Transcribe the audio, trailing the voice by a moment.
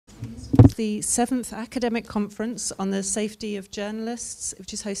The 7th Academic Conference on the Safety of Journalists,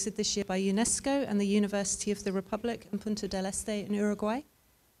 which is hosted this year by UNESCO and the University of the Republic in Punta del Este in Uruguay.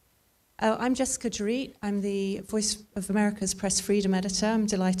 I'm Jessica Jerreat. I'm the Voice of America's Press Freedom Editor. I'm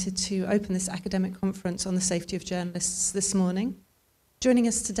delighted to open this academic conference on the safety of journalists this morning. Joining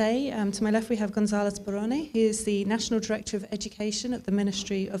us today, to my left we have Gonzalo Baroni. He is the National Director of Education at the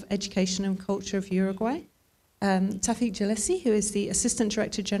Ministry of Education and Culture of Uruguay. Tafik Jalesi, who is the Assistant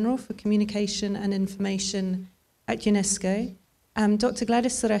Director General for Communication and Information at UNESCO. Dr.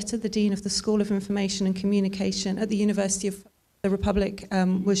 Gladys Ceretta, the Dean of the School of Information and Communication at the University of the Republic,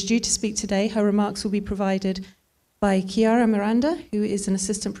 was due to speak today. Her remarks will be provided by Chiara Miranda, who is an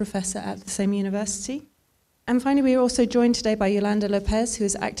Assistant Professor at the same university. And finally, we are also joined today by Yolanda Lopez, who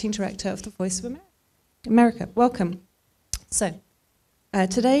is Acting Director of the Voice of America. Welcome. So,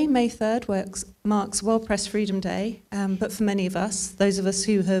 today, May 3rd, marks World Press Freedom Day, but for many of us, those of us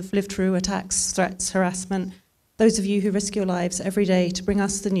who have lived through attacks, threats, harassment, those of you who risk your lives every day to bring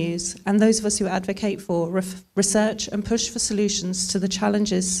us the news, and those of us who advocate for research and push for solutions to the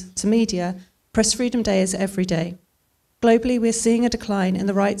challenges to media, Press Freedom Day is every day. Globally, we're seeing a decline in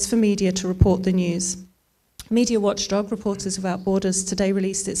the rights for media to report the news. Media watchdog Reporters Without Borders today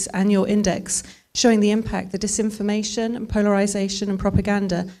released its annual index showing the impact that disinformation and polarization and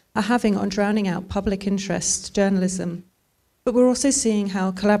propaganda are having on drowning out public interest journalism. But we're also seeing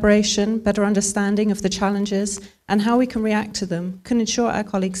how collaboration, better understanding of the challenges, and how we can react to them can ensure our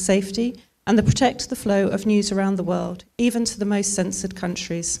colleagues' safety and protect the flow of news around the world, even to the most censored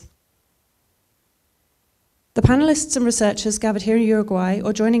countries. The panelists and researchers gathered here in Uruguay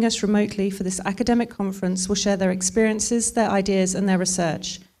or joining us remotely for this academic conference will share their experiences, their ideas, and their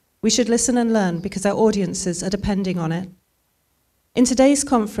research. We should listen and learn because our audiences are depending on it. In today's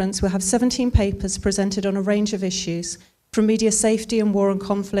conference, we'll have 17 papers presented on a range of issues, from media safety and war and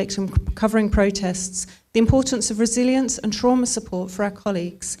conflict and covering protests, the importance of resilience and trauma support for our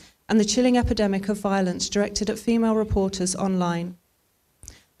colleagues, and the chilling epidemic of violence directed at female reporters online.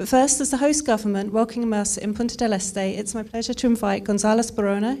 But first, as the host government welcoming us in Punta del Este, it's my pleasure to invite Gonzalo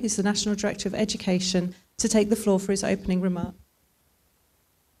Baroni, who's the National Director of Education, to take the floor for his opening remark.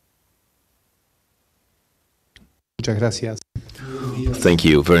 Muchas gracias. Thank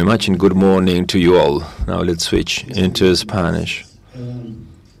you very much and good morning to you all. Now let's switch into Spanish.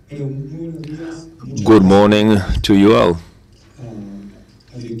 Good morning to you all.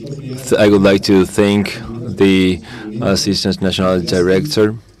 I would like to thank the Assistant National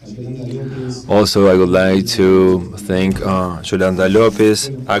Director. Also, I would like to thank Yolanda Lopez,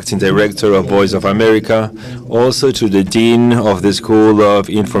 Acting Director of Voice of America. Also to the Dean of the School of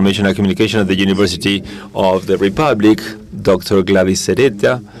Information and Communication at the University of the Republic, Dr. Gladys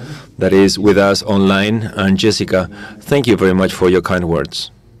Ceretta, that is with us online, and Jessica. Thank you very much for your kind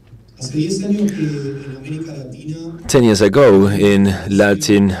words. 10 years ago in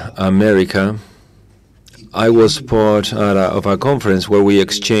Latin America, I was part of a conference where we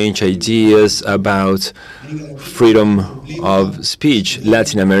exchanged ideas about freedom of speech.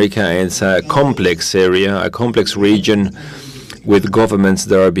 Latin America is a complex area, a complex region with governments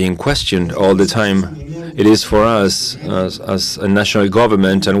that are being questioned all the time. It is for us as a national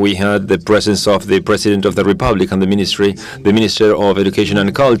government, and we had the presence of the President of the Republic and the Minister of Education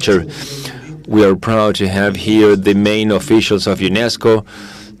and Culture. We are proud to have here the main officials of UNESCO,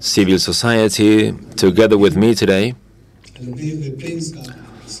 civil society, together with me today.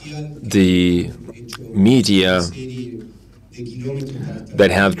 The media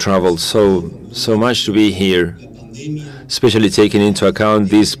that have traveled so much to be here, especially taking into account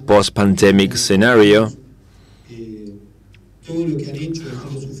this post-pandemic scenario,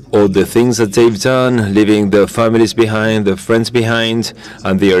 all the things that they've done, leaving their families behind, their friends behind,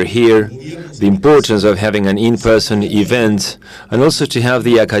 and they are here. The importance of having an in-person event, and also to have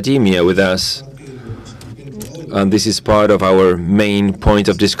the academia with us. And this is part of our main point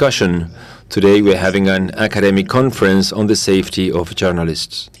of discussion. Today we're having an academic conference on the safety of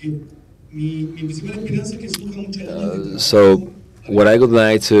journalists. So what I would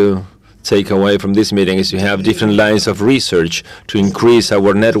like to take away from this meeting is to have different lines of research to increase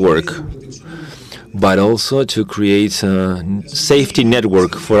our network, but also to create a safety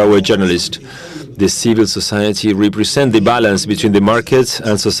network for our journalists. The civil society represents the balance between the market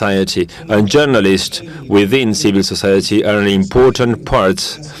and society, and journalists within civil society are an important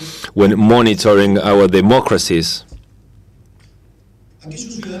part when monitoring our democracies.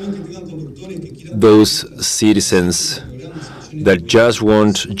 Those citizens that just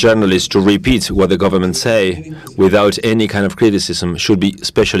want journalists to repeat what the government say without any kind of criticism should be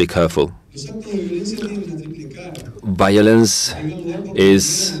especially careful. Violence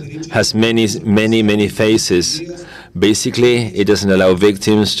has many faces. Basically, it doesn't allow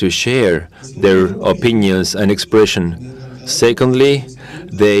victims to share their opinions and expression. Secondly,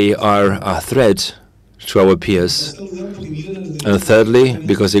 they are a threat to our peers. And thirdly,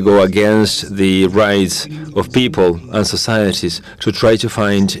 because they go against the rights of people and societies to try to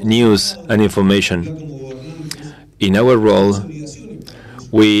find news and information. In our role,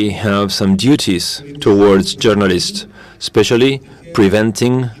 we have some duties towards journalists, especially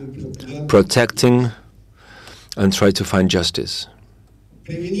preventing, protecting, and try to find justice.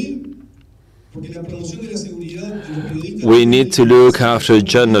 We need to look after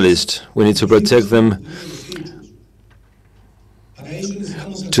journalists. We need to protect them.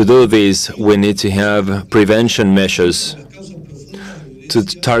 To do this, we need to have prevention measures to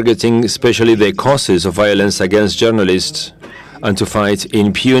targeting especially the causes of violence against journalists and to fight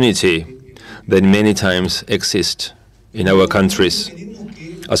impunity that many times exist in our countries.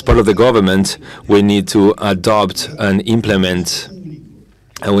 As part of the government, we need to adopt and implement,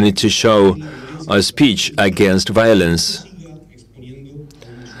 and we need to show a speech against violence.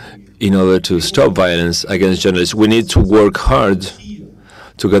 In order to stop violence against journalists, we need to work hard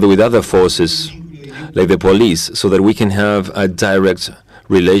together with other forces, like the police, so that we can have a direct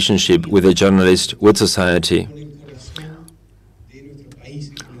relationship with the journalist, with society,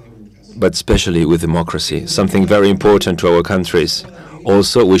 but especially with democracy, something very important to our countries.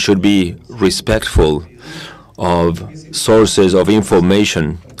 Also, we should be respectful of sources of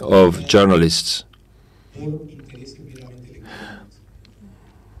information of journalists.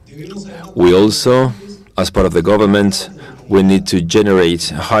 We also, as part of the government, we need to generate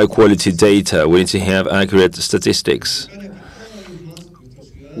high-quality data. We need to have accurate statistics.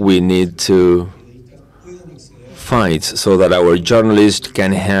 We need to fight so that our journalists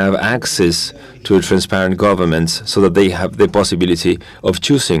can have access to a transparent government, so that they have the possibility of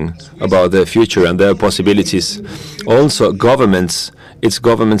choosing about their future and their possibilities. Also, it's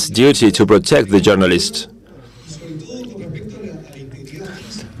government's duty to protect the journalists,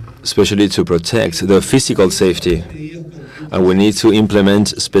 especially to protect their physical safety. And we need to implement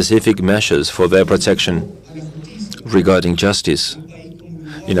specific measures for their protection. Regarding justice,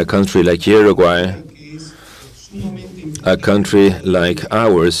 in a country like Uruguay, a country like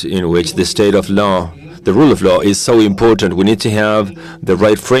ours, in which the state of law, the rule of law is so important, we need to have the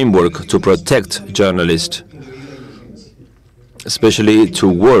right framework to protect journalists, especially to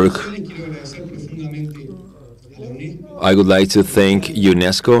work. I would like to thank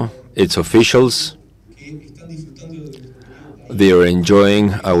UNESCO, its officials. They are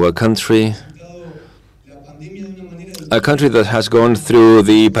enjoying our country, a country that has gone through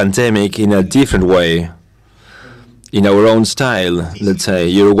the pandemic in a different way, in our own style, let's say,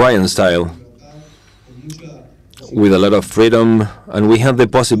 Uruguayan style, with a lot of freedom, and we have the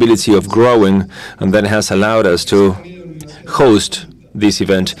possibility of growing, and that has allowed us to host this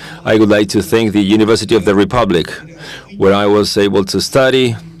event. I would like to thank the University of the Republic, where I was able to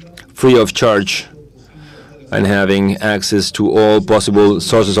study free of charge and having access to all possible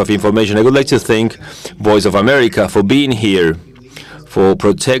sources of information. I would like to thank Voice of America for being here, for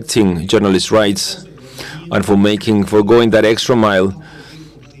protecting journalists' rights, and for going that extra mile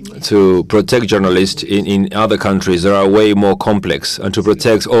to protect journalists in other countries that are way more complex, and to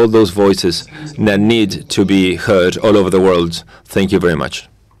protect all those voices that need to be heard all over the world. Thank you very much.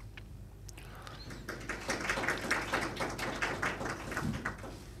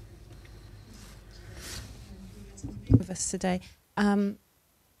 With us today.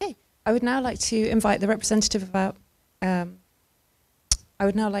 Okay. I would now like to invite the representative of our, I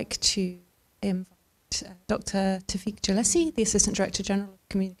would now like to invite Dr. Tawfiq Jalesi, the Assistant Director General of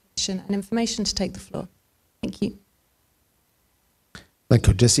Communication and Information, to take the floor. Thank you. Thank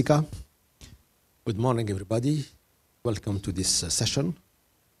you, Jessica. Good morning, everybody. Welcome to this session.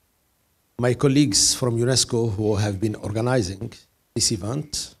 My colleagues from UNESCO who have been organizing this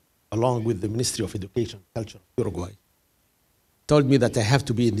event, along with the Ministry of Education and Culture of Uruguay, told me that I have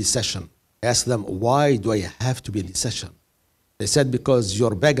to be in this session. I asked them, why do I have to be in this session? They said, because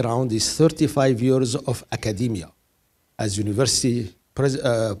your background is 35 years of academia, as university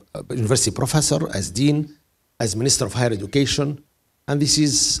professor, as dean, as Minister of Higher Education, and this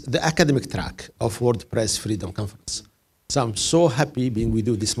is the academic track of World Press Freedom Conference. So I'm so happy being with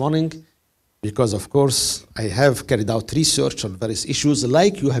you this morning, because of course I have carried out research on various issues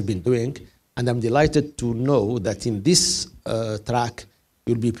like you have been doing, and I'm delighted to know that in this track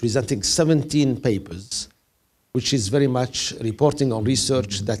you'll be presenting 17 papers, which is very much reporting on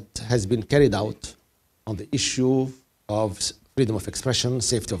research that has been carried out on the issue of freedom of expression,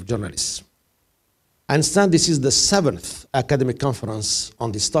 safety of journalists. I understand this is the 7th academic conference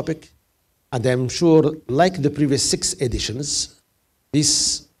on this topic, and I'm sure, like the previous 6 editions,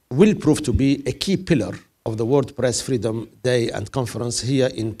 this will prove to be a key pillar of the World Press Freedom Day and Conference here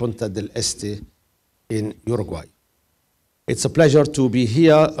in Punta del Este in Uruguay. It's a pleasure to be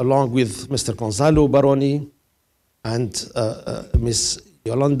here along with Mr. Gonzalo Baroni and Ms.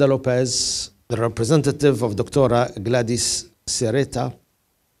 Yolanda Lopez, the representative of Dr. Gladys Ceretta.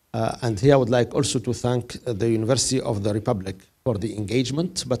 And here I would like also to thank the University of the Republic for the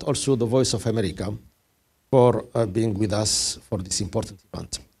engagement, but also the Voice of America for being with us for this important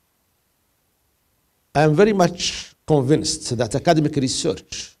event. I am very much convinced that academic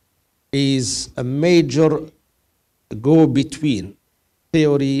research is a major go-between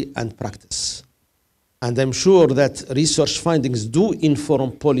theory and practice. And I'm sure that research findings do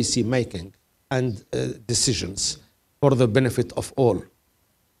inform policy making and decisions for the benefit of all.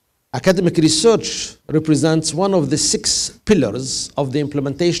 Academic research represents one of the 6 pillars of the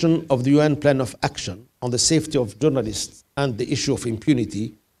implementation of the UN Plan of Action on the safety of journalists and the issue of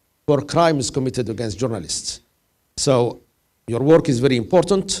impunity for crimes committed against journalists. So your work is very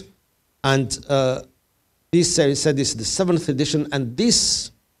important, and this, I said, is the 7th edition, and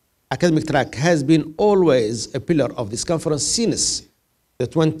this academic track has been always a pillar of this conference since the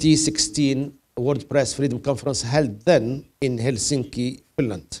 2016 World Press Freedom Conference held then in Helsinki,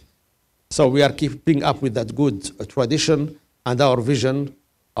 Finland. So we are keeping up with that good tradition and our vision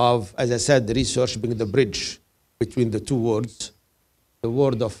of, as I said, the research being the bridge between the 2 worlds, the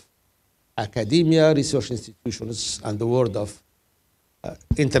world of academia, research institutions, and the world of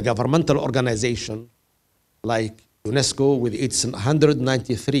intergovernmental organization like UNESCO with its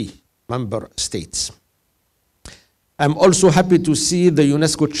 193 member states. I'm also happy to see the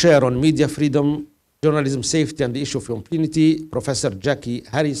UNESCO Chair on Media Freedom, Journalism Safety, and the Issue of Impunity, Professor Jackie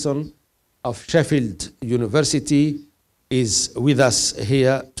Harrison of Sheffield University, is with us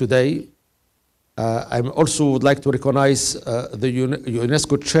here today. I also would like to recognize the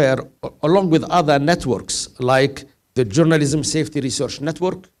UNESCO Chair, along with other networks like the Journalism Safety Research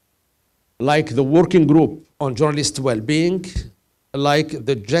Network, like the Working Group on Journalist Wellbeing, like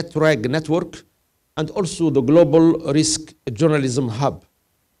the JETRAG Network, and also the Global Risk Journalism Hub.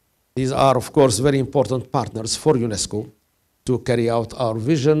 These are, of course, very important partners for UNESCO to carry out our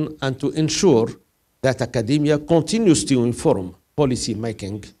vision and to ensure that academia continues to inform policy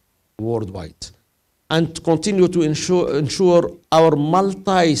making worldwide and continue to ensure our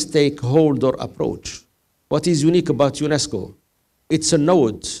multi-stakeholder approach. What is unique about UNESCO? It's a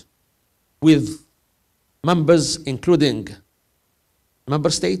node with members including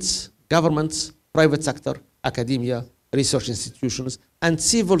member states, governments, private sector, academia, research institutions, and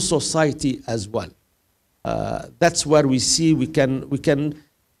civil society as well. That's where we see we can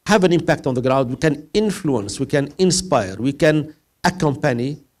have an impact on the ground, we can influence, we can inspire, we can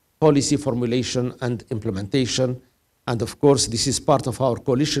accompany policy formulation and implementation. And of course, this is part of our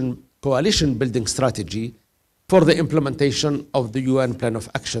coalition building strategy for the implementation of the UN Plan of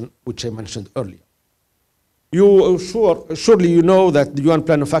Action, which I mentioned earlier. Surely you know that the UN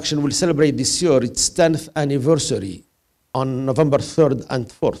Plan of Action will celebrate this year its 10th anniversary on November 3rd and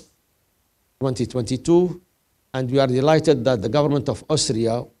 4th, 2022, and we are delighted that the government of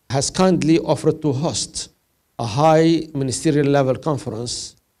Austria has kindly offered to host a high ministerial level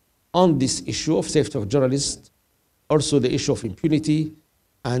conference on this issue of safety of journalists, also the issue of impunity,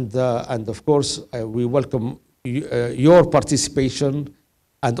 and of course we welcome your participation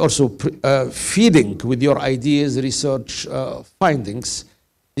and also feeding with your ideas, research findings,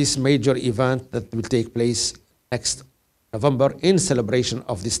 this major event that will take place next November in celebration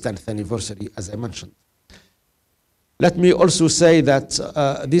of this 10th anniversary, as I mentioned. Let me also say that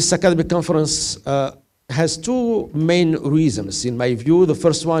this academic conference has 2 main reasons, in my view. The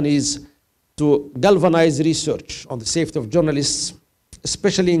first one is to galvanize research on the safety of journalists,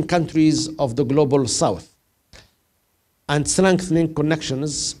 especially in countries of the global south, and strengthening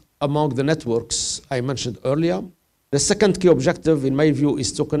connections among the networks I mentioned earlier. The second key objective, in my view,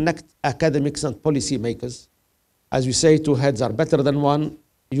 is to connect academics and policy makers. As we say, 2 heads are better than 1.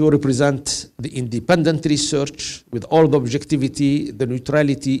 You represent the independent research with all the objectivity, the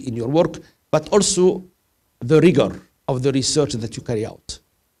neutrality in your work, but also the rigor of the research that you carry out.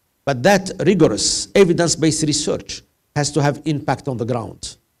 But that rigorous evidence-based research has to have impact on the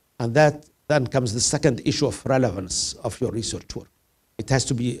ground. And that then comes the second issue of relevance of your research work. It has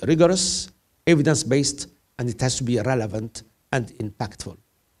to be rigorous, evidence-based, and it has to be relevant and impactful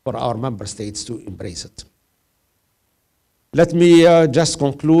for our member states to embrace it. Let me just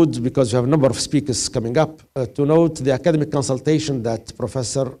conclude, because we have a number of speakers coming up, to note the academic consultation that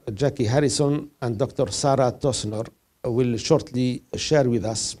Professor Jackie Harrison and Dr. Sarah Tosner will shortly share with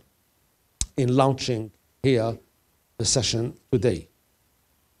us in launching here the session today.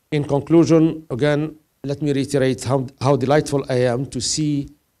 In conclusion, again, let me reiterate how delightful I am to see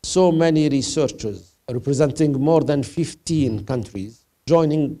so many researchers representing more than 15 countries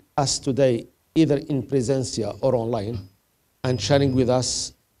joining us today, either in presencia or online, and sharing with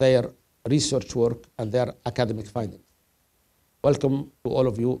us their research work and their academic findings. Welcome to all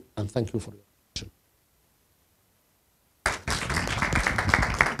of you, and thank you for your attention.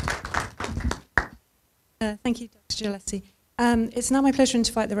 Thank you, Dr. Gillespie. It's now my pleasure to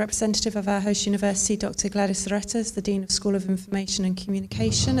invite the representative of our host university, Dr. Gladys Ceretta, the Dean of School of Information and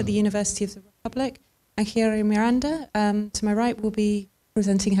Communication at the University of the Republic, and Jerreat Miranda, to my right, will be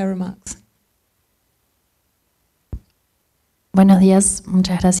presenting her remarks. Buenos días,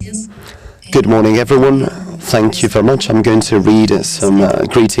 muchas gracias. Good morning, everyone. Thank you very much. I'm going to read some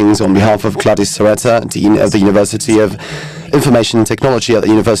greetings on behalf of Gladys Ceretta, Dean of the University of Information and Technology at the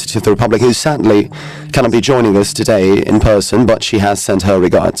University of the Republic, who sadly cannot be joining us today in person, but she has sent her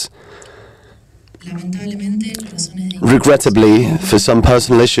regards. Regrettably, for some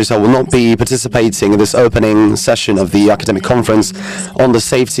personal issues, I will not be participating in this opening session of the academic conference on the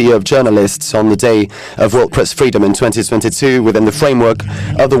safety of journalists on the Day of World Press Freedom in 2022 within the framework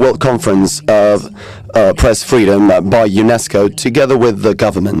of the World Conference of Press Freedom by UNESCO, together with the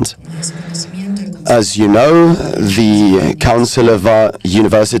government. As you know, the Council of our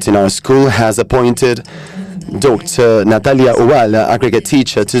university in our school has appointed Dr. Natalia Uwal, aggregate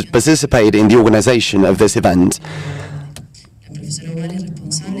teacher, to participate in the organization of this event.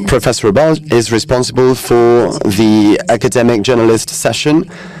 Professor Uwal is responsible for the academic journalist session,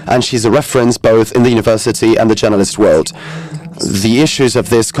 and she's a reference both in the university and the journalist world. The issues of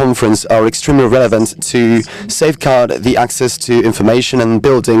this conference are extremely relevant to safeguard the access to information and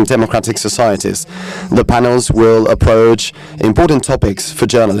building democratic societies. The panels will approach important topics for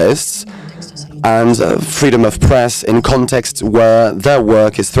journalists and freedom of press in contexts where their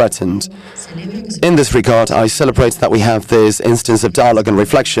work is threatened. In this regard, I celebrate that we have this instance of dialogue and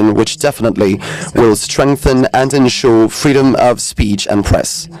reflection, which definitely will strengthen and ensure freedom of speech and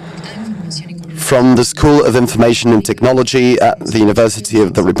press. From the School of Information and Technology at the University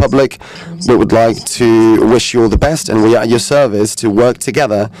of the Republic, we would like to wish you all the best, and we are at your service to work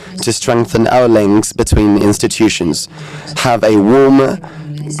together to strengthen our links between institutions. Have a warm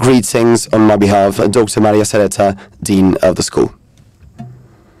greetings on my behalf, Dr. Maria Ceretta, Dean of the school.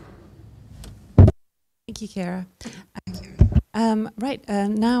 Thank you, Kira.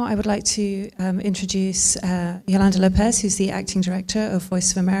 Now I would like to introduce Yolanda Lopez, who's the Acting Director of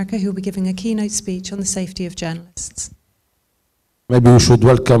Voice of America, who will be giving a keynote speech on the safety of journalists. Maybe we should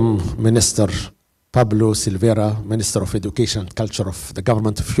welcome Minister Pablo Silveira, Minister of Education and Culture of the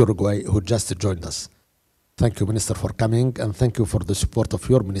Government of Uruguay, who just joined us. Thank you, Minister, for coming, and thank you for the support of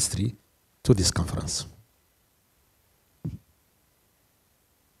your ministry to this conference.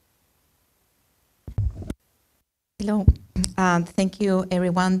 Hello. Thank you,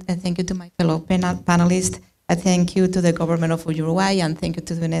 everyone, and thank you to my fellow panelists. Thank you to the government of Uruguay, and thank you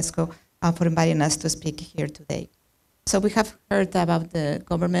to UNESCO for inviting us to speak here today. So we have heard about the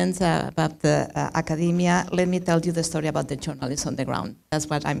government, about the academia. Let me tell you the story about the journalists on the ground. That's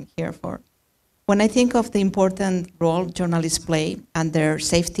what I'm here for. When I think of the important role journalists play and their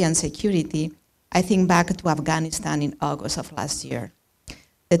safety and security, I think back to Afghanistan in August of last year.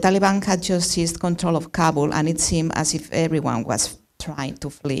 The Taliban had just seized control of Kabul, and it seemed as if everyone was trying to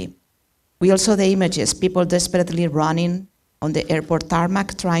flee. We also saw the images, people desperately running on the airport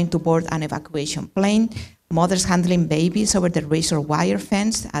tarmac, trying to board an evacuation plane, mothers handling babies over the razor wire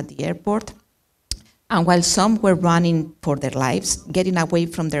fence at the airport. And while some were running for their lives, getting away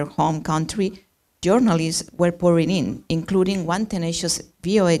from their home country, journalists were pouring in, including one tenacious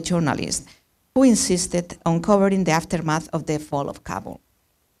VOA journalist who insisted on covering the aftermath of the fall of Kabul.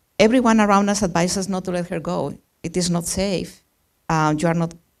 Everyone around us advised us not to let her go. It is not safe. You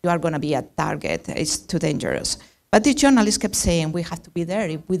are going to be a target. It's too dangerous. But the journalist kept saying, we have to be there.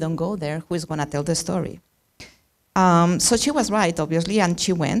 If we don't go there, who is going to tell the story? So she was right, obviously, and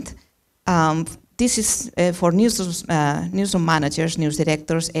she went. This is for newsroom managers, news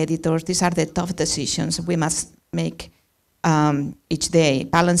directors, editors. These are the tough decisions we must make each day,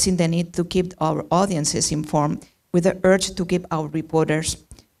 balancing the need to keep our audiences informed with the urge to keep our reporters,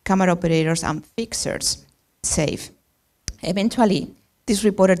 camera operators, and fixers safe. Eventually, this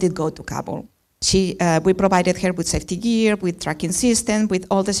reporter did go to Kabul. We provided her with safety gear, with tracking system, with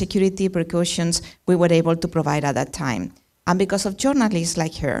all the security precautions we were able to provide at that time. And because of journalists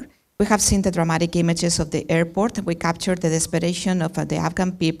like her, we have seen the dramatic images of the airport. We captured the desperation of the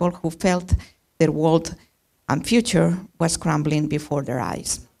Afghan people who felt their world and future was crumbling before their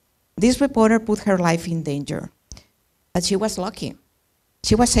eyes. This reporter put her life in danger, but she was lucky.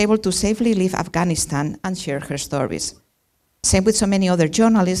 She was able to safely leave Afghanistan and share her stories. Same with so many other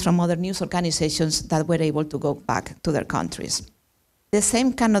journalists from other news organizations that were able to go back to their countries. The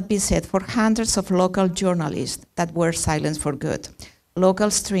same cannot be said for hundreds of local journalists that were silenced for good. Local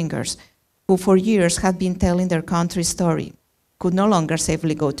stringers who for years had been telling their country's story could no longer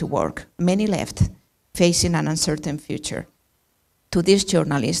safely go to work. Many left, facing an uncertain future. To these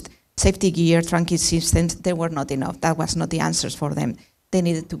journalists, safety gear, tranquil systems, they were not enough. That was not the answers for them. They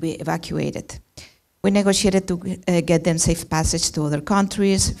needed to be evacuated. We negotiated to get them safe passage to other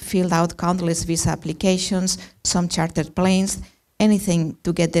countries, filled out countless visa applications, some chartered planes, anything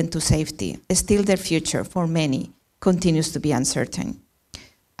to get them to safety. Still, their future, for many, continues to be uncertain.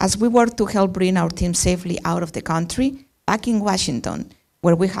 As we work to help bring our team safely out of the country, back in Washington,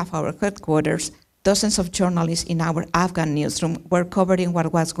 where we have our headquarters, dozens of journalists in our Afghan newsroom were covering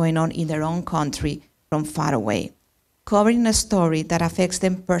what was going on in their own country from far away, covering a story that affects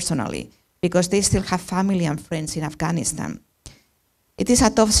them personally, because they still have family and friends in Afghanistan. It is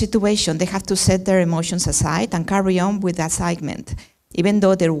a tough situation. They have to set their emotions aside and carry on with the assignment, even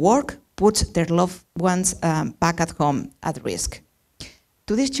though their work puts their loved ones back at home at risk.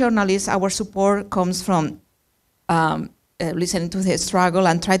 To these journalists, our support comes from listening to their struggle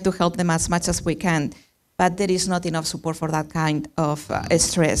and try to help them as much as we can, but there is not enough support for that kind of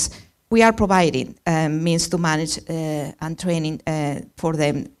stress. We are providing means to manage and training for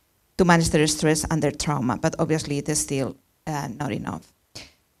them to manage their stress and their trauma, but obviously it is still not enough.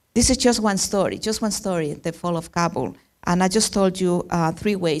 This is just one story, the fall of Kabul. And I just told you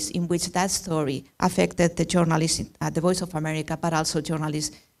 3 ways in which that story affected the journalists at the Voice of America, but also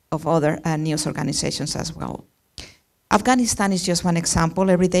journalists of other news organizations as well. Afghanistan is just one example.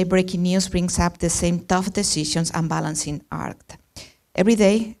 Every day breaking news brings up the same tough decisions and balancing act. Every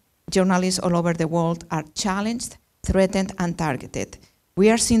day, journalists all over the world are challenged, threatened, and targeted.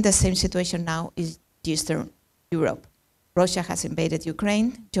 We are seeing the same situation now in Eastern Europe. Russia has invaded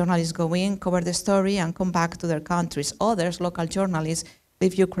Ukraine. Journalists go in, cover the story, and come back to their countries. Others, local journalists,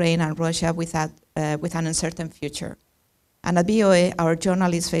 leave Ukraine and Russia with an uncertain future. And at VOA, our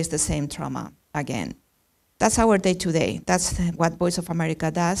journalists face the same trauma again. That's our day-to-day. That's what Voice of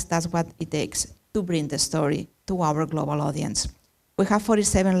America does. That's what it takes to bring the story to our global audience. We have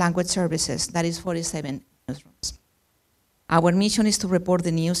 47 language services. That is 47 newsrooms. Our mission is to report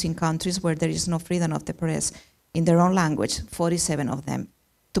the news in countries where there is no freedom of the press in their own language, 47 of them,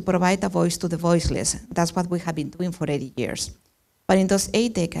 to provide a voice to the voiceless. That's what we have been doing for 80 years. But in those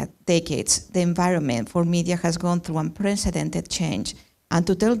 8 decades, the environment for media has gone through unprecedented change, and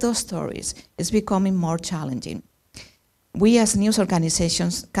to tell those stories is becoming more challenging. We as news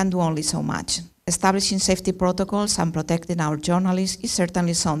organizations can do only so much. Establishing safety protocols and protecting our journalists is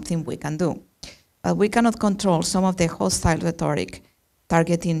certainly something we can do. But we cannot control some of the hostile rhetoric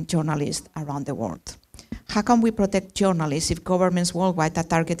targeting journalists around the world. How can we protect journalists if governments worldwide are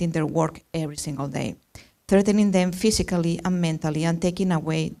targeting their work every single day, threatening them physically and mentally and taking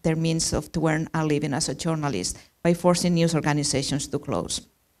away their means to earn a living as a journalist by forcing news organizations to close?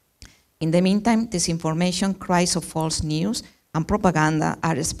 In the meantime, disinformation, cries of false news, and propaganda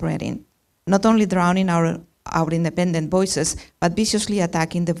are spreading, not only drowning our independent voices, but viciously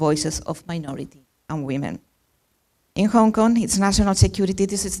attacking the voices of minority and women. In Hong Kong, its national security,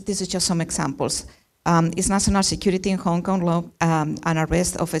 this is just some examples. Its national security in Hong Kong law and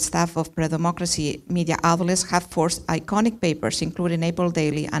arrest of a staff of pro-democracy media outlets have forced iconic papers, including April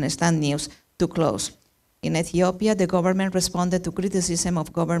Daily and Stand News, to close. In Ethiopia, the government responded to criticism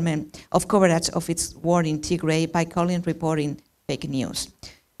of coverage of its war in Tigray by calling reporting fake news.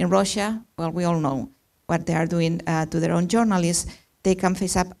 In Russia, well, we all know what they are doing to their own journalists. They can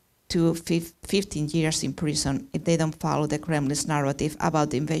face up to 15 years in prison if they don't follow the Kremlin's narrative about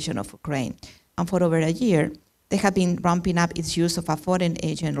the invasion of Ukraine. And for over a year, they have been ramping up its use of a foreign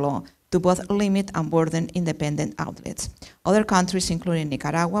agent law to both limit and burden independent outlets. Other countries, including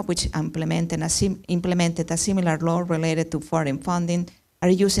Nicaragua, which implemented a similar law related to foreign funding, are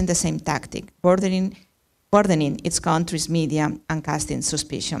using the same tactic, burdening its country's media and casting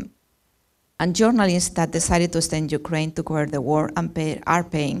suspicion. And journalists that decided to stay in Ukraine to cover the war are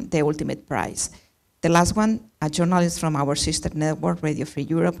paying the ultimate price. The last one, a journalist from our sister network, Radio Free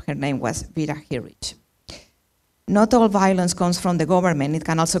Europe, her name was Vera Hirich. Not all violence comes from the government. It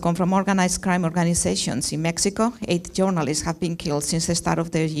can also come from organized crime organizations. In Mexico, 8 journalists have been killed since the start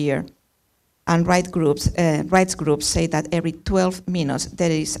of the year. And rights groups say that every 12 minutes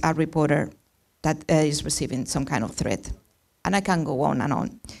there is a reporter that is receiving some kind of threat. And I can go on and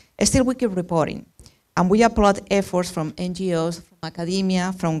on. Still, we keep reporting. And we applaud efforts from NGOs, from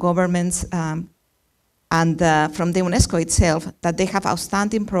academia, from governments, and from the UNESCO itself, that they have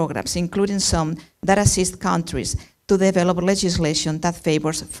outstanding programs, including some that assist countries to develop legislation that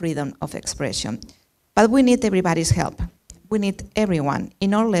favors freedom of expression. But we need everybody's help. We need everyone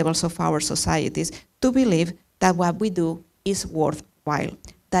in all levels of our societies to believe that what we do is worthwhile,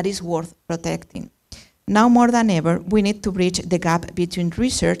 that is worth protecting. Now more than ever, we need to bridge the gap between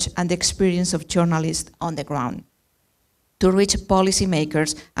research and the experience of journalists on the ground, to reach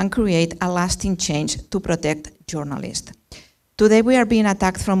policymakers and create a lasting change to protect journalists. Today we are being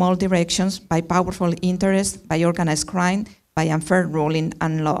attacked from all directions by powerful interests, by organized crime, by unfair ruling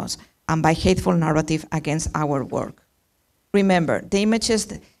and laws, and by hateful narrative against our work. Remember the images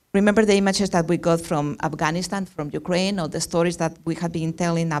that we got from Afghanistan, from Ukraine, or the stories that we have been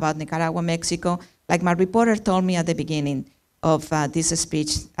telling about Nicaragua, Mexico. Like my reporter told me at the beginning of this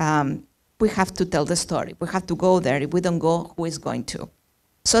speech, we have to tell the story. We have to go there. If we don't go, who is going to?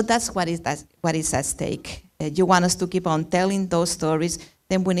 So that's what is at stake. You want us to keep on telling those stories,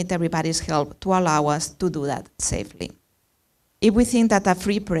 then we need everybody's help to allow us to do that safely. If we think that a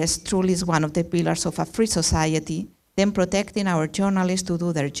free press truly is one of the pillars of a free society, then protecting our journalists to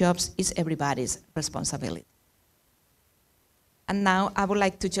do their jobs is everybody's responsibility. And now I would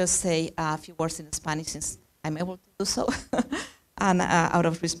like to just say a few words in Spanish, since I'm able to do so, and out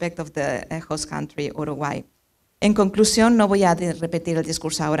of respect of the host country, Uruguay. En conclusión, no voy a repetir el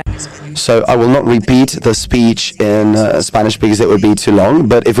discurso ahora. So I will not repeat the speech in Spanish because it would be too long,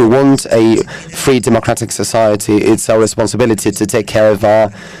 but if we want a free democratic society, it's our responsibility to take care of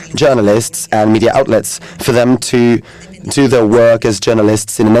our journalists and media outlets, for them to do their work as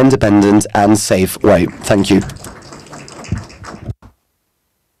journalists in an independent and safe way. Thank you.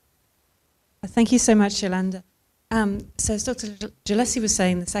 Thank you so much, Yolanda. So as Dr. Gillespie was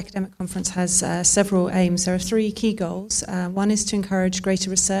saying, this academic conference has several aims. There are three key goals. One is to encourage greater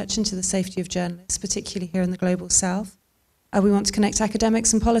research into the safety of journalists, particularly here in the Global South. We want to connect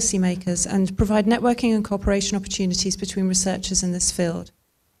academics and policymakers and provide networking and cooperation opportunities between researchers in this field.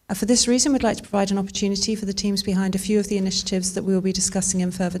 For this reason, we'd like to provide an opportunity for the teams behind a few of the initiatives that we will be discussing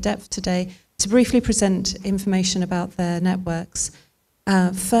in further depth today to briefly present information about their networks.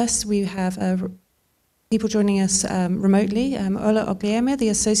 First, we have people joining us remotely. Ola Oglieme, the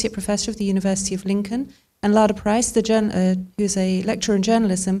Associate Professor of the University of Lincoln, and Lada Price, who is a lecturer in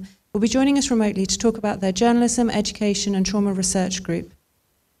journalism, will be joining us remotely to talk about their journalism, education, and trauma research group.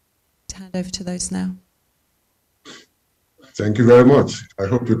 To hand over to those now. Thank you very much. I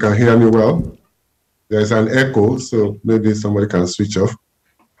hope you can hear me well. There's an echo, so maybe somebody can switch off.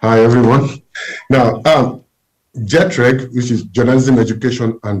 Hi, everyone. Now, JETREG, which is Journalism,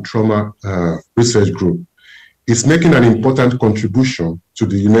 Education, and Trauma Research Group, is making an important contribution to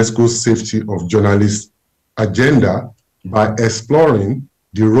the UNESCO Safety of Journalists agenda by exploring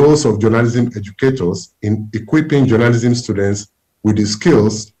the roles of journalism educators in equipping journalism students with the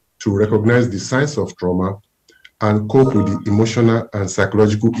skills to recognize the signs of trauma and cope with the emotional and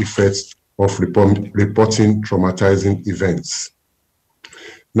psychological effects of reporting traumatizing events.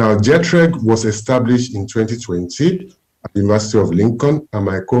 Now, JETREG was established in 2020 at the University of Lincoln, and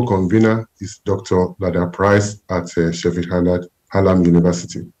my co-convener is Dr. Lada Price at Sheffield Hallam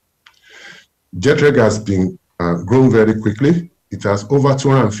University. JETREG has been grown very quickly. It has over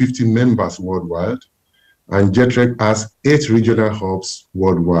 250 members worldwide, and JETREG has 8 regional hubs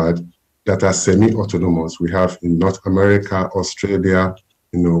worldwide that are semi-autonomous. We have in North America, Australia,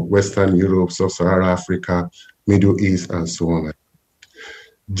 Western Europe, Sub-Saharan Africa, Middle East, and so on.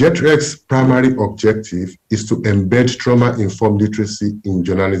 JETREG's primary objective is to embed trauma-informed literacy in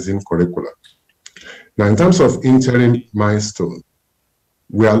journalism curricula. Now, in terms of interim milestone,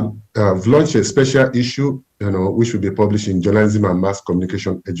 we have launched a special issue, which will be published in Journalism and Mass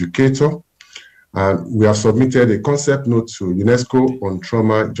Communication Educator. And we have submitted a concept note to UNESCO on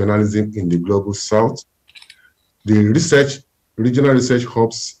trauma journalism in the Global South. The regional research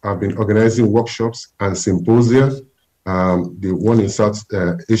hubs have been organizing workshops and symposia. The one in South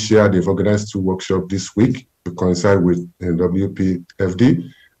Asia, they've organized 2 workshops this week to coincide with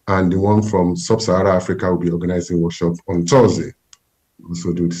WPFD, and the one from Sub-Saharan Africa will be organizing a workshop on Thursday.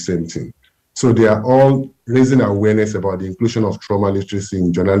 Also do the same thing. So they are all raising awareness about the inclusion of trauma literacy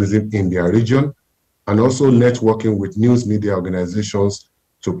in journalism in their region, and also networking with news media organizations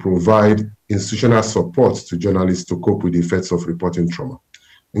to provide institutional support to journalists to cope with the effects of reporting trauma.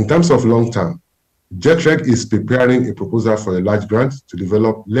 In terms of long term, JETREG is preparing a proposal for a large grant to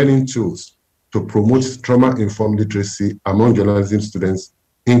develop learning tools to promote trauma-informed literacy among journalism students,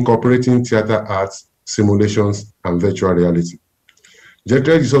 incorporating theater arts, simulations, and virtual reality.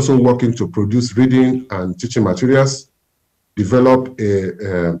 Jerreat is also working to produce reading and teaching materials, develop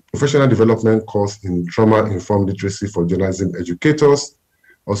a professional development course in trauma-informed literacy for journalism educators,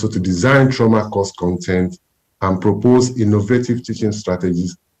 also to design trauma course content, and propose innovative teaching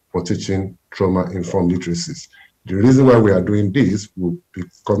strategies for teaching trauma-informed literacies. The reason why we are doing this will be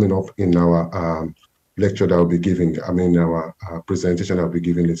coming up in our lecture that I'll be giving, our presentation I'll be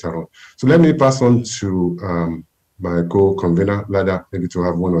giving later on. So let me pass on to my co-convener, Lada, maybe to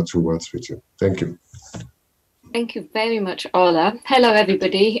have 1 or 2 words with you. Thank you. Thank you very much, Ola. Hello,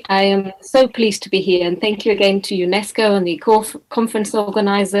 everybody. I am so pleased to be here, and thank you again to UNESCO and the conference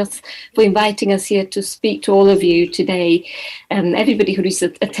organizers for inviting us here to speak to all of you today. Everybody who is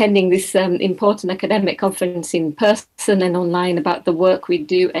attending this important academic conference in person and online about the work we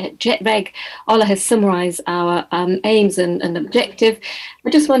do at JETREG. Ola has summarized our aims and objective.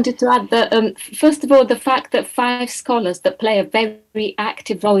 I just wanted to add that, first of all, the fact that 5 scholars that play a very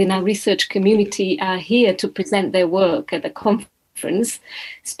active role in our research community are here to present their work at the conference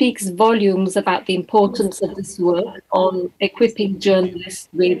speaks volumes about the importance of this work on equipping journalists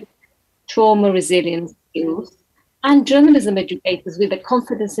with trauma resilience skills and journalism educators with the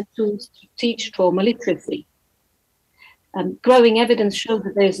confidence and tools to teach trauma literacy. Growing evidence shows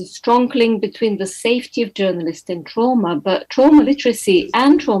that there's a strong link between the safety of journalists and trauma, but trauma literacy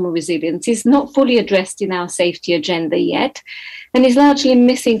and trauma resilience is not fully addressed in our safety agenda yet, and is largely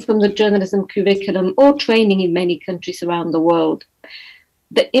missing from the journalism curriculum or training in many countries around the world.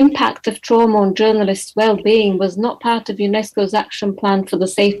 The impact of trauma on journalists' well-being was not part of UNESCO's action plan for the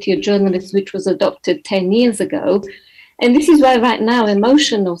safety of journalists, which was adopted 10 years ago. And this is why right now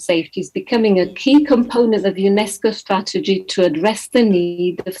emotional safety is becoming a key component of UNESCO's strategy to address the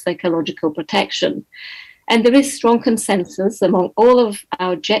need of psychological protection. And there is strong consensus among all of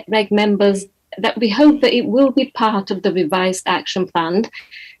our JETREG members that we hope that it will be part of the revised action plan,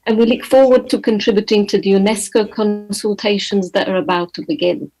 and we look forward to contributing to the UNESCO consultations that are about to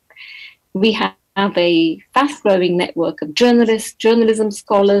begin. We have a fast-growing network of journalists, journalism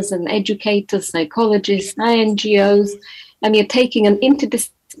scholars and educators, psychologists, NGOs, and we are taking an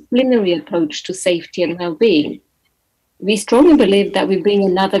interdisciplinary approach to safety and well-being. We strongly believe that we bring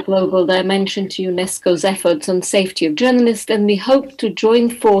another global dimension to UNESCO's efforts on safety of journalists, and we hope to join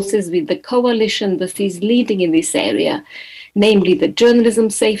forces with the coalition that is leading in this area, namely the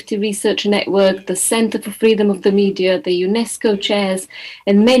Journalism Safety Research Network, the Center for Freedom of the Media, the UNESCO chairs,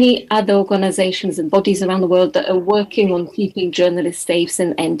 and many other organizations and bodies around the world that are working on keeping journalists safe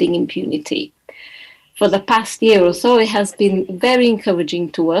and ending impunity. For the past year or so, it has been very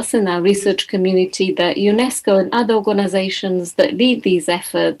encouraging to us in our research community that UNESCO and other organizations that lead these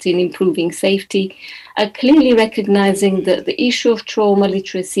efforts in improving safety are clearly recognizing that the issue of trauma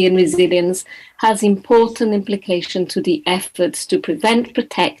literacy and resilience has important implications to the efforts to prevent,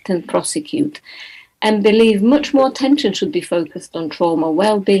 protect, and prosecute, and believe much more attention should be focused on trauma,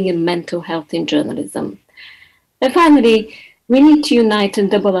 well-being, and mental health in journalism. And finally, we need to unite and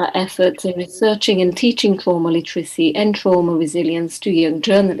double our efforts in researching and teaching trauma literacy and trauma resilience to young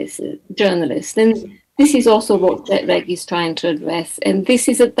journalists. And this is also what JETREG is trying to address, and this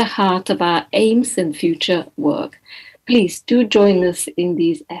is at the heart of our aims and future work. Please do join us in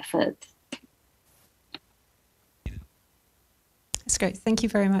these efforts. That's great. Thank you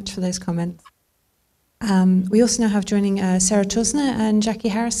very much for those comments. We also now have joining Sarah Tosner and Jackie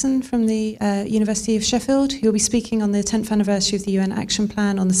Harrison from the University of Sheffield, who will be speaking on the 10th anniversary of the UN Action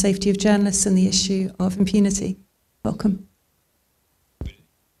Plan on the safety of journalists and the issue of impunity. Welcome.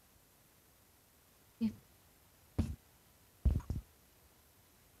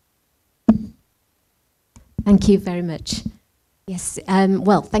 Thank you very much. Yes,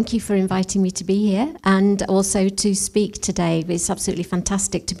 well, thank you for inviting me to be here and also to speak today. It's absolutely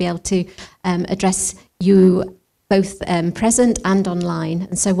fantastic to be able to address you both present and online.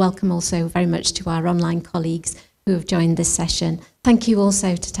 And so welcome also very much to our online colleagues who have joined this session. Thank you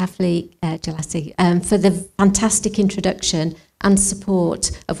also to Tafli Jalasi for the fantastic introduction and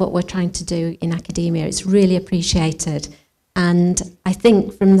support of what we're trying to do in academia. It's really appreciated. And I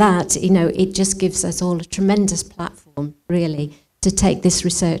think from that, you know, it just gives us all a tremendous platform, really, to take this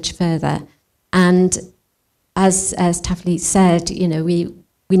research further. And as Tafli said, you know, we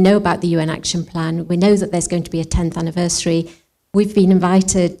know about the UN Action Plan. We know that there's going to be a 10th anniversary. We've been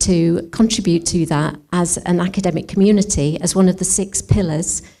invited to contribute to that as an academic community, as one of the 6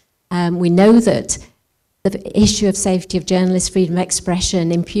 pillars. We know that the issue of safety of journalists, freedom of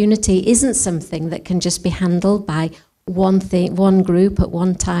expression, impunity isn't something that can just be handled by one thing, one group at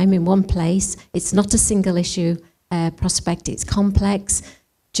one time in one place. It's not a single issue prospect, it's complex.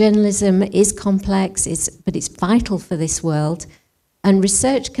 Journalism is complex, but it's vital for this world. And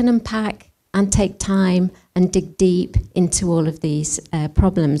research can unpack and take time and dig deep into all of these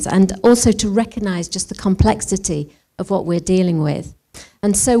problems, and also to recognise just the complexity of what we're dealing with.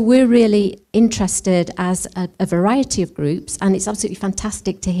 And so we're really interested as a variety of groups, and it's absolutely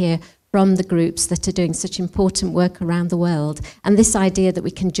fantastic to hear from the groups that are doing such important work around the world, and this idea that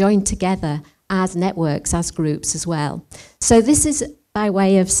we can join together as networks, as groups as well. So this is, by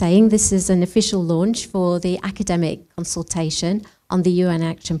way of saying, this is an official launch for the academic consultation on the UN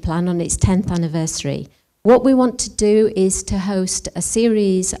Action Plan on its 10th anniversary. What we want to do is to host a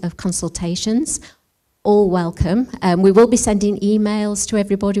series of consultations, all welcome. We will be sending emails to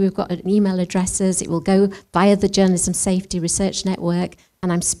everybody. We've got email addresses. It will go via the Journalism Safety Research Network,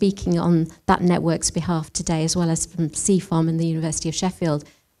 and I'm speaking on that network's behalf today, as well as from CFOM and the University of Sheffield.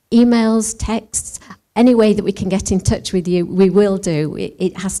 Emails, texts, any way that we can get in touch with you, we will do.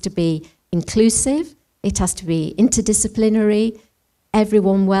 It has to be inclusive, it has to be interdisciplinary,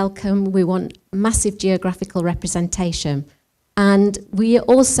 everyone welcome. We want massive geographical representation. And we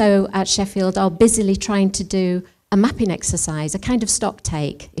also at Sheffield are busily trying to do a mapping exercise, a kind of stock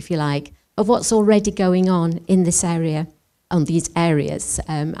take, if you like, of what's already going on in this area, on these areas.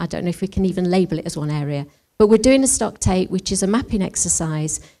 I don't know if we can even label it as one area, but we're doing a stock take, which is a mapping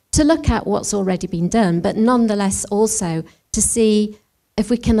exercise to look at what's already been done, but nonetheless also to see if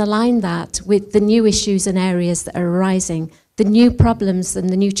we can align that with the new issues and areas that are arising, the new problems and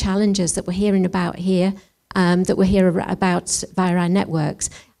the new challenges that we're hearing about here, that we're hearing about via our networks.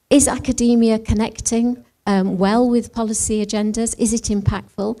 Is academia connecting well with policy agendas? Is it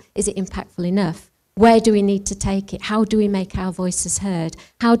impactful? Is it impactful enough? Where do we need to take it? How do we make our voices heard?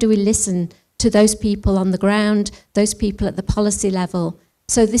 How do we listen to those people on the ground, those people at the policy level?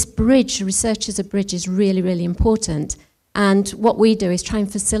 So this bridge, research as a bridge, is really, really important. And what we do is try and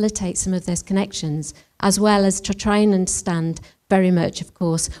facilitate some of those connections, as well as to try and understand very much, of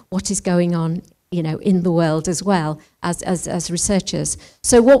course, what is going on, you know, in the world as well as researchers.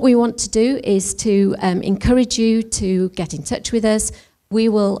 So what we want to do is to encourage you to get in touch with us. We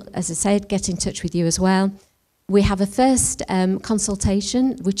will, as I said, get in touch with you as well. We have a first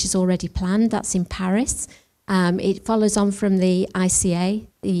consultation, which is already planned. That's in Paris. It follows on from the ICA,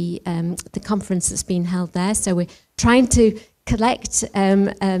 the conference that's been held there. So we're trying to collect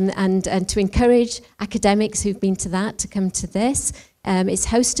and to encourage academics who've been to that to come to this. It's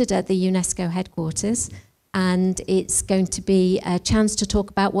hosted at the UNESCO headquarters, and it's going to be a chance to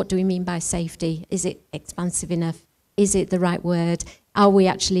talk about what do we mean by safety. Is it expansive enough? Is it the right word? Are we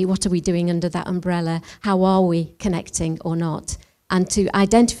actually, what are we doing under that umbrella? How are we connecting or not? And to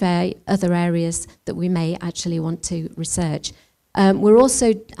identify other areas that we may actually want to research. We're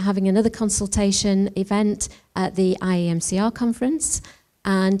also having another consultation event at the IEMCR conference,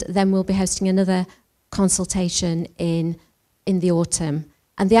 and then we'll be hosting another consultation in the autumn.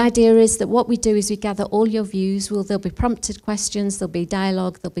 And the idea is that what we do is we gather all your views. There'll be prompted questions, there'll be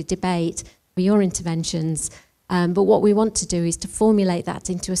dialogue, there'll be debate, for your interventions. But what we want to do is to formulate that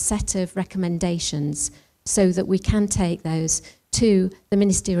into a set of recommendations so that we can take those to the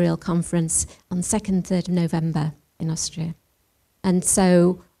ministerial conference on the 2nd and 3rd of November in Austria. And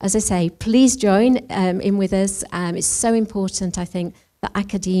so, as I say, please join in with us. It's so important, I think, that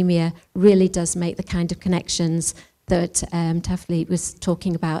academia really does make the kind of connections that Tafli was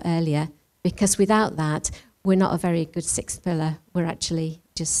talking about earlier, because without that, we're not a very good sixth pillar. We're actually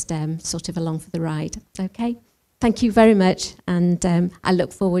just sort of along for the ride. Okay? Thank you very much, and I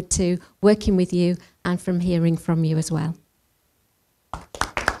look forward to working with you and from hearing from you as well.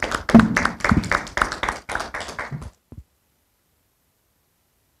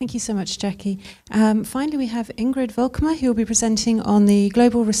 Thank you so much, Jackie. Finally, we have Ingrid Volkmer, who will be presenting on the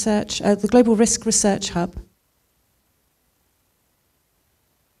Global Risk Research Hub.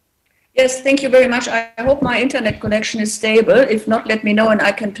 Yes, thank you very much. I hope my internet connection is stable. If not, let me know and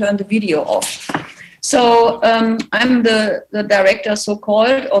I can turn the video off. So I'm the director,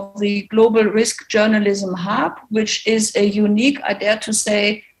 so-called, of the Global Risk Journalism Hub, which is a unique, I dare to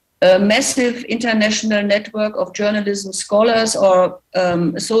say, a massive international network of journalism scholars or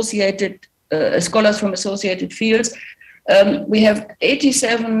associated scholars from associated fields. We have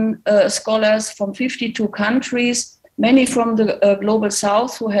 87 scholars from 52 countries, many from the Global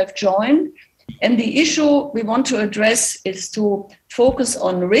South who have joined. And the issue we want to address is to focus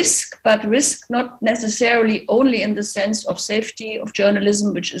on risk, but risk not necessarily only in the sense of safety of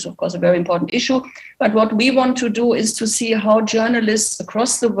journalism, which is, of course, a very important issue. But what we want to do is to see how journalists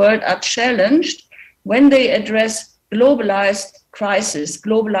across the world are challenged when they address globalized crisis,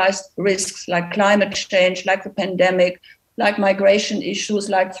 globalized risks like climate change, like the pandemic, like migration issues,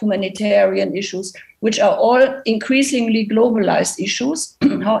 like humanitarian issues, which are all increasingly globalized issues.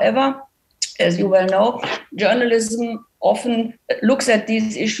 However, as you well know, journalism often looks at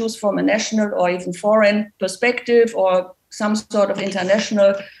these issues from a national or even foreign perspective or some sort of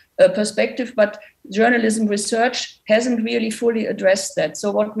international perspective, but journalism research hasn't really fully addressed that. So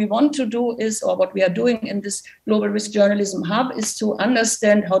what we want to do is, or what we are doing in this Global Risk Journalism Hub, is to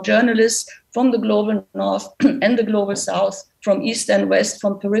understand how journalists from the global north and the global south, from east and west,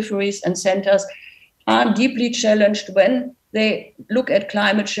 from peripheries and centers, are deeply challenged when they look at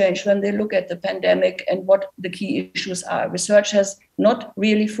climate change, when they look at the pandemic and what the key issues are. Research has not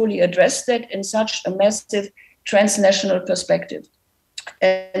really fully addressed that in such a massive transnational perspective.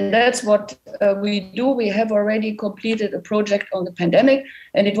 And that's what we do. We have already completed a project on the pandemic,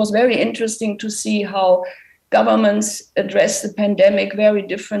 and it was very interesting to see how governments address the pandemic very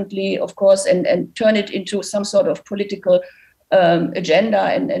differently, of course, and turn it into some sort of political agenda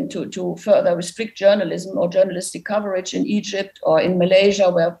and to further restrict journalism or journalistic coverage in Egypt or in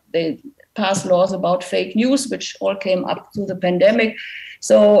Malaysia, where they passed laws about fake news, which all came up through the pandemic.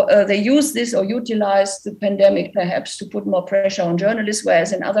 So they use this or utilize the pandemic perhaps to put more pressure on journalists,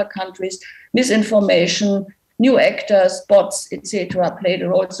 whereas in other countries, misinformation, new actors, bots, etc., played a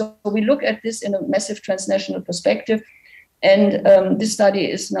role. So we look at this in a massive transnational perspective. And this study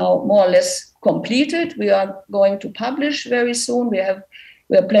is now more or less completed. We are going to publish very soon. We are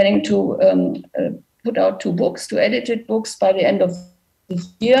planning to put out 2 books, 2 edited books by the end of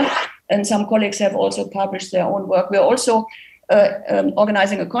this year. And some colleagues have also published their own work. We're also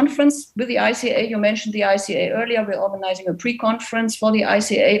organizing a conference with the ICA. You mentioned the ICA earlier. We're organizing a pre-conference for the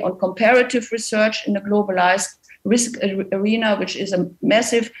ICA on comparative research in a globalized risk arena, which is a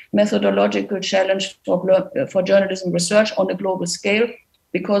massive methodological challenge for journalism research on a global scale,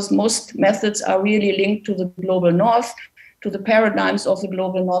 because most methods are really linked to the global north, to the paradigms of the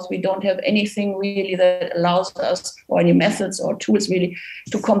global north. We don't have anything really that allows us, or any methods or tools really,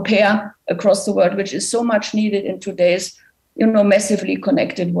 to compare across the world, which is so much needed in today's massively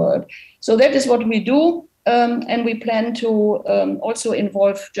connected world. So that is what we do. And we plan to also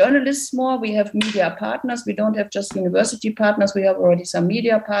involve journalists more. We have media partners. We don't have just university partners. We have already some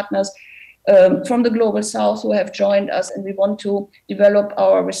media partners from the global south who have joined us. And we want to develop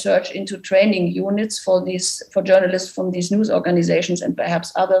our research into training units for journalists from these news organizations and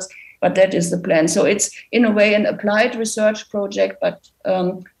perhaps others. But that is the plan. So it's, in a way, an applied research project, but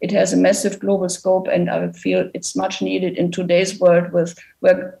it has a massive global scope, and I feel it's much needed in today's world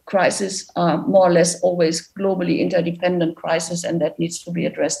where crises are more or less always globally interdependent crises, and that needs to be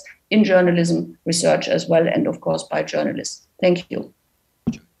addressed in journalism research as well, and of course by journalists. Thank you.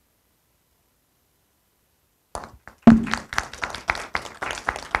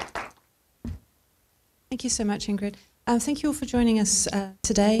 Thank you so much, Ingrid. Thank you all for joining us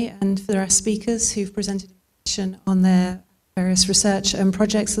today, and for our speakers who've presented information on their various research and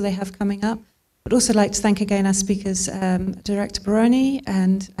projects that they have coming up. I'd also like to thank again our speakers, Director Baroni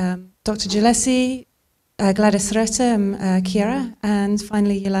and Dr. Gillespie, Gladys, Ceretta, Chiara, and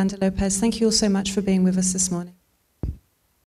finally Yolanda, Lopez. Thank you all so much for being with us this morning.